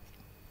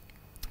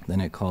 then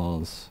it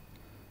calls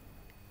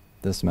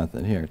this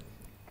method here.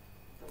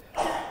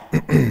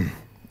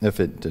 If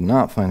it did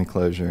not find a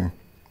closure,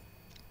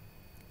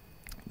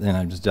 then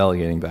I'm just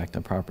delegating back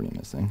to property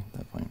missing at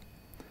that point.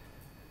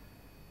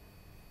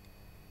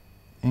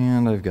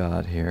 And I've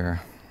got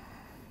here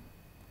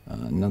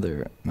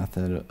another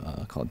method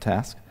called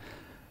task,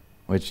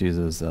 which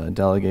uses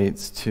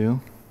delegates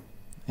to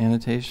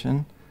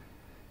annotation.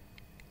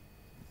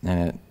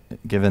 And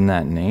given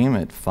that name,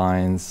 it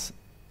finds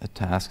a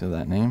task of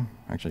that name.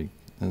 Actually,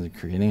 is it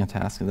creating a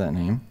task of that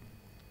name?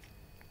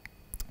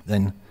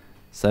 Then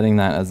setting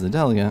that as the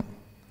delegate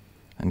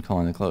and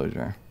calling the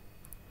closure.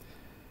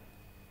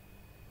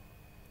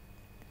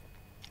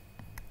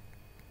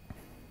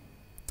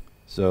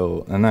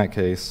 So in that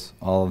case,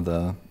 all of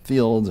the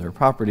fields or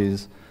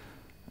properties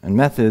and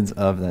methods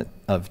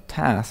of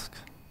task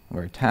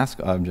or task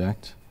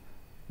object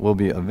will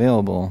be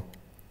available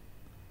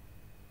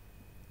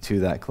to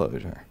that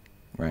closure,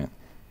 right?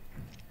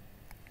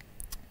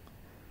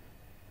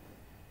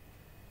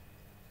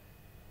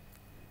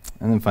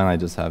 And then finally, I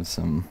just have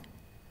some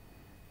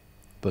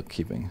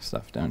bookkeeping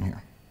stuff down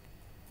here.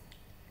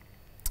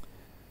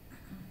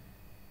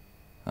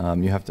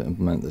 You have to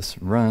implement this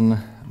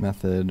run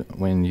method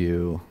when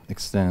you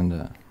extend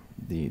the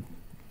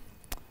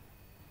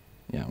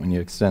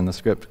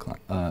script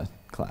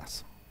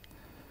class.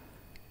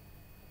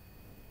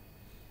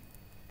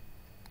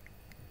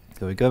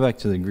 So we go back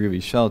to the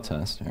Groovy shell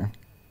test here.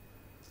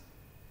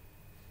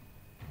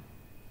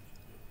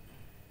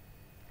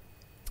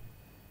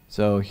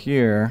 So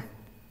here,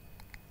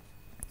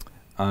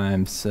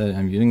 I'm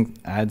using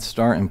add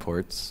star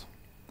imports,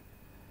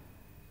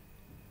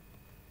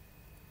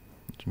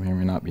 which may or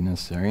may not be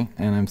necessary,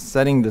 and I'm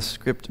setting the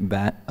script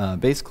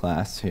base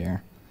class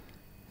here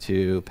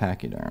to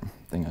Pachyderm,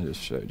 thing I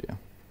just showed you.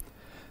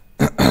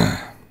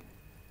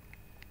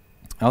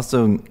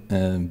 Also,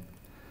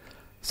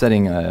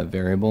 setting a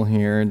variable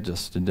here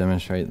just to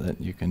demonstrate that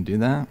you can do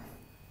that.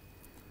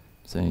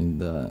 Setting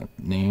the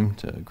name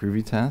to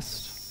Groovy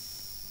test.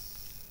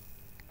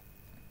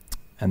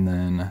 And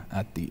then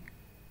at the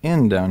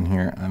end down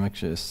here, I'm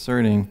actually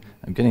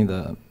I'm getting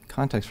the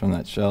context from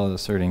that shell,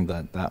 asserting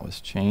that that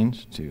was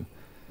changed to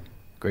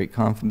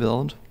greatconf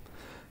build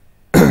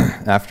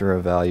after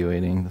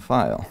evaluating the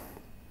file.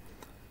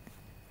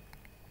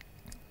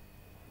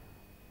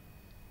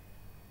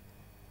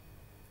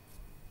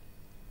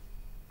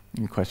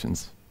 Any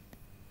questions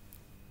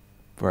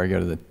before I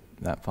go to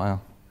that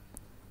file?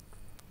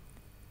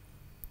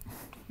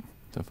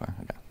 so far?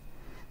 Okay.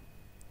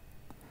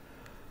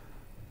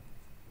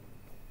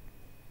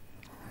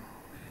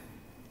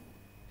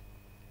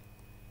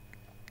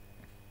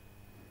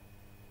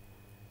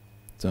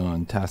 So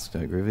on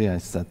task.groovy,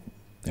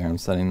 I'm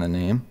setting the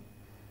name.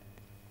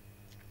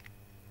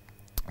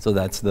 So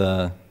that's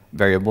the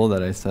variable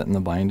that I set in the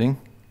binding.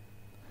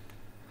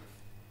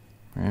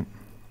 Right?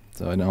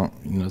 So I don't,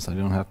 you notice I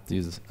don't have to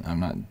use, I'm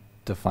not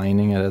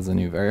defining it as a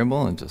new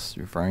variable, I'm just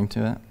referring to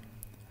it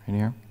right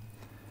here.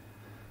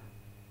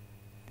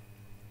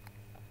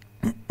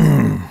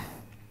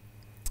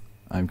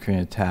 I'm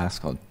creating a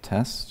task called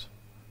test.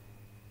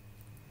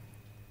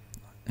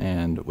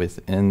 And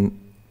within,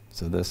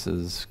 so this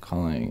is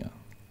calling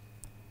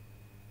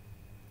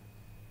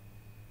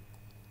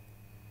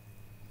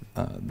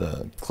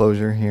the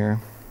closure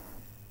here.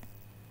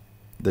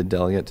 The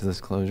delegate to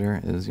this closure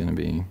is going to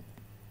be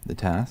the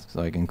task.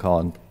 So I can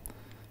call it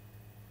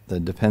the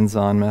depends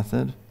on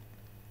method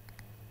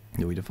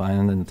that we define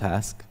in the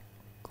task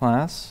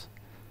class.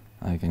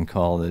 I can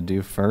call the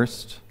do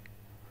first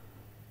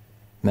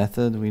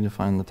method we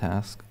define the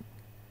task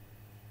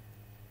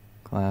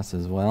class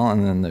as well.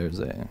 And then there's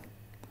a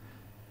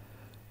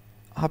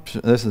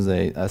option. This is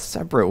a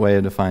separate way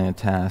of defining a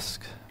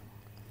task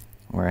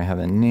where I have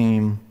a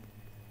name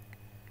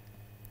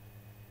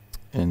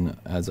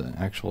as an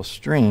actual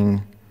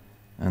string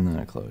and then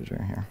a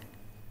closure here.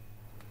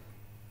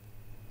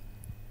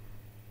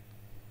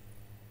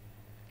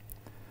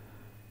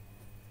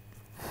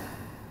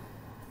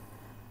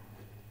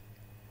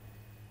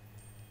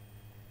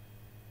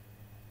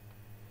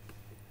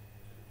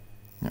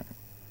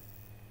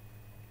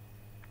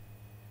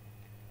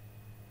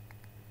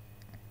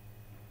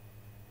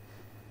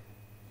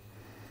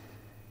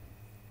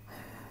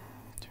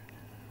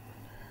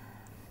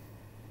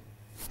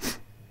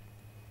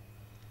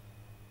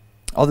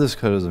 All this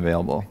code is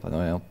available, by the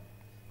way.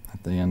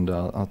 At the end,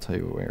 I'll tell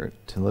you where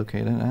to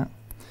locate it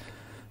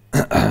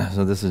at.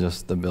 So this is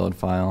just the build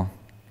file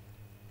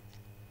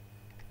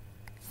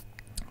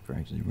for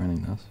actually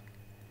running this.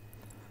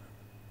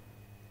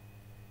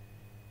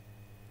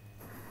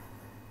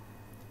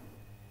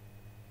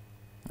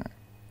 All right.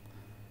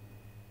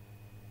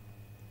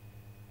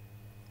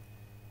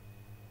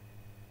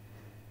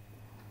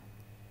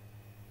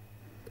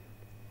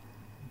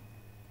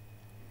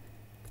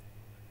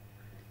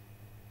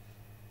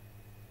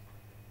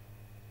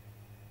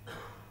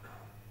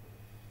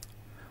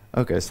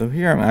 Okay, so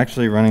here I'm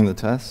actually running the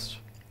test.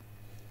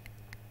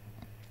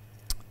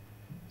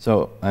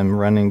 So I'm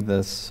running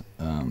this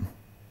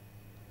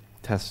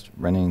test,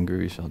 running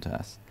Groovy shell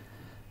test.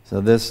 So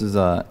this is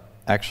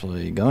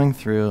actually going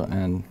through,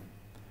 and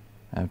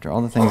after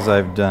all the things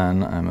I've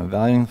done, I'm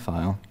evaluating the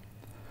file.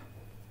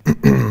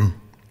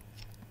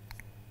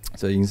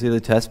 So you can see the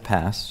test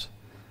passed.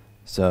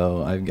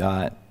 So I've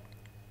got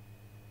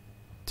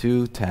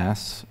 2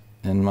 tasks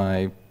in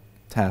my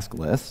task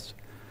list.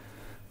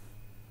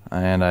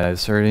 And I'm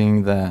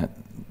asserting that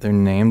their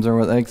names are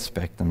what I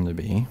expect them to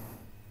be.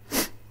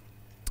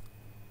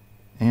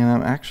 And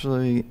I'm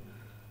actually,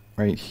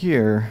 right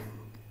here,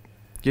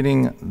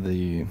 getting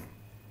the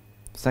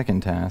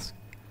second task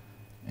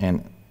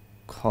and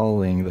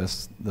calling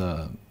this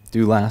the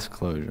do last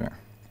closure.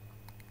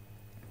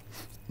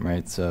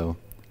 Right, so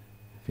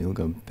if you'll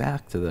go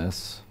back to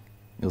this,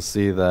 you'll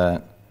see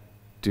that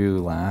do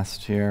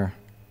last here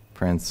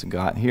prints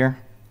got here.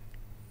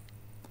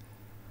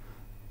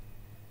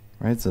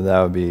 Right, so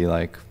that would be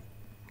like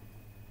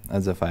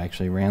as if I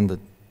actually ran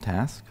the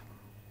task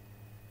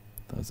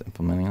that was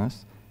implementing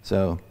this.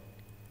 So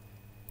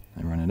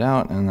I run it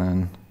out, and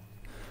then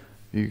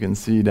you can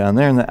see down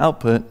there in the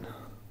output,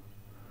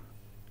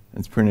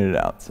 it's printed it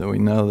out. So we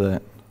know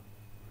that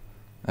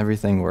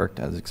everything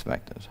worked as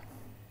expected.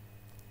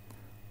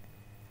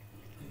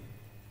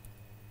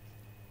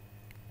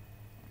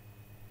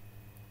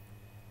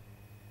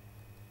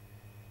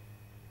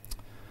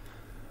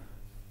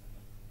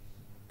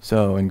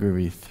 So in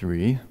Groovy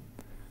 3,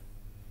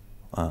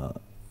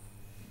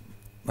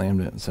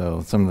 Lambda,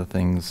 so some of the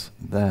things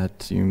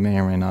that you may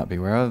or may not be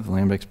aware of,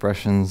 Lambda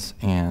expressions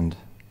and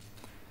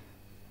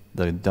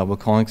the double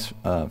calling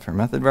for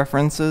method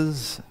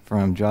references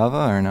from Java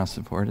are now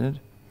supported,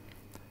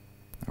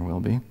 or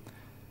will be.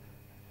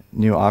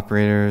 New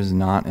operators,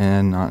 not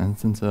in, not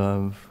instance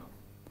of,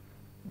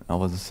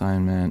 always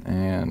assignment,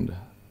 and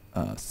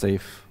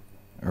safe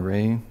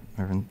array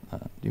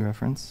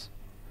dereference.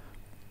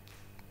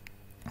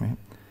 Right.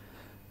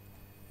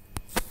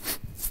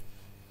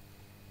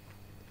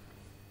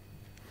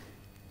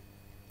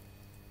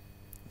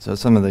 So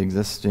some of the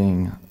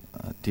existing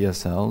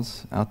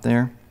DSLs out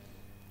there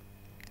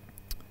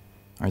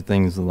are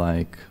things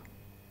like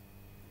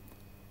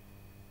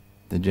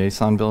the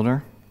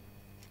JsonBuilder.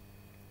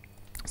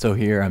 So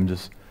here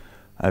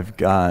I've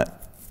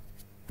got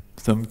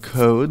some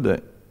code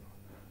that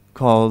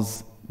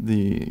calls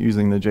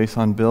using the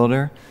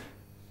JsonBuilder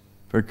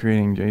for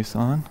creating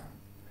JSON.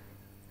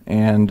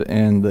 And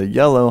in the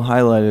yellow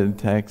highlighted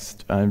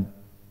text, I'm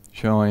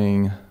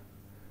showing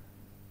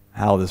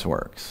how this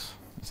works,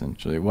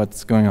 essentially,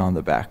 what's going on in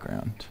the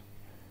background.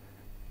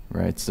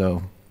 right?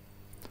 So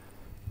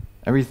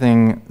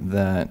everything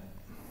that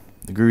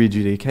the Groovy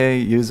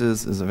GDK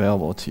uses is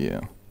available to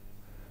you,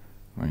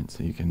 right?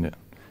 So you can do.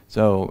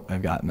 So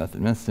I've got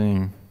method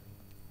missing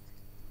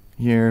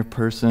here,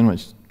 person,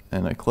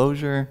 and a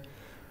closure.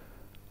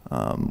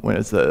 Where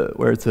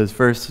it says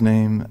first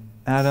name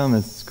Adam,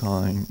 it's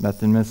calling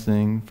method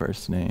missing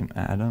first name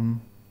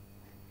Adam,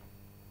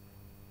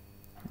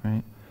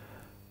 right?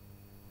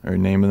 Or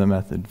name of the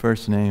method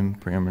first name,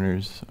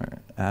 parameters are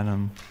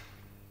Adam,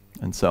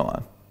 and so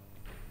on.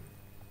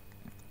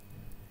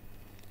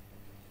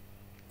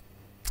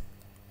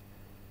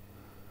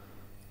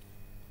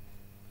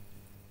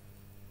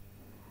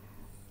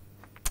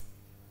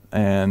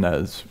 And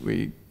as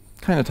we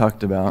kind of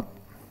talked about,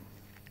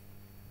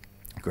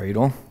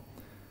 Gradle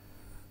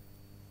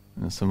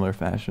in a similar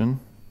fashion.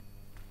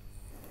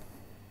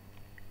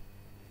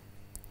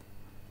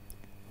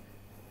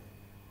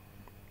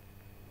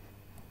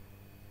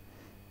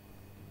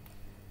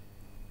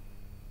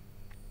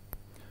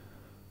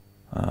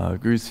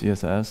 Groovy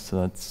CSS,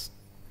 so that's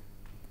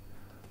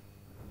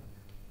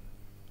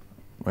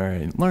where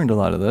I learned a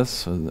lot of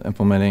this, was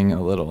implementing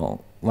a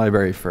little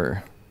library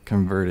for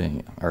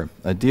converting, or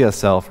a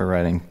DSL for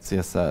writing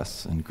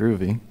CSS in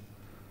Groovy.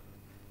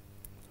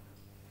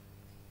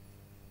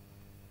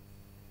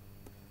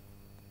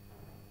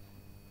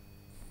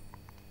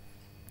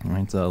 All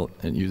right, so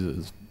it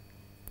uses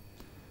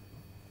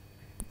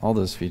all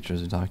those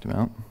features we talked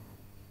about.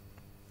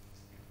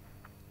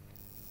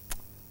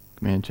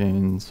 Command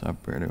chains,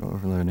 operator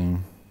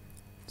overloading,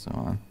 so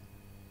on.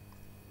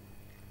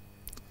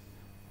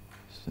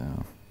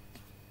 So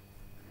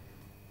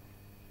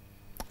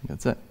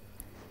that's it.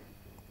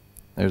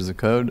 There's the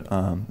code.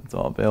 It's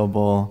all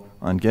available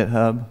on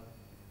GitHub.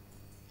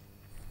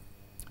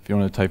 If you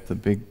want to type the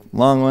big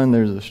long one,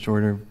 there's a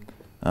shorter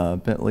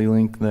bit.ly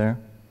link there.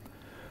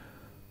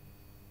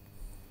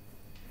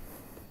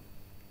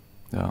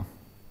 So,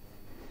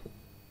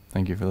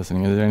 thank you for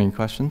listening. Are there any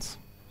questions?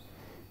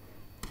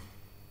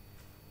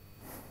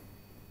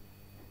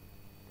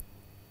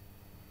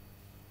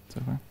 So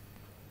far?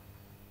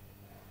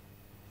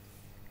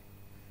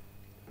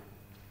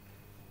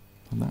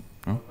 No?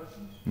 No?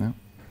 No?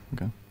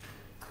 Okay. All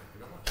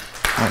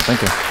right,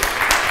 thank you.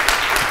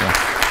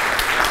 Okay.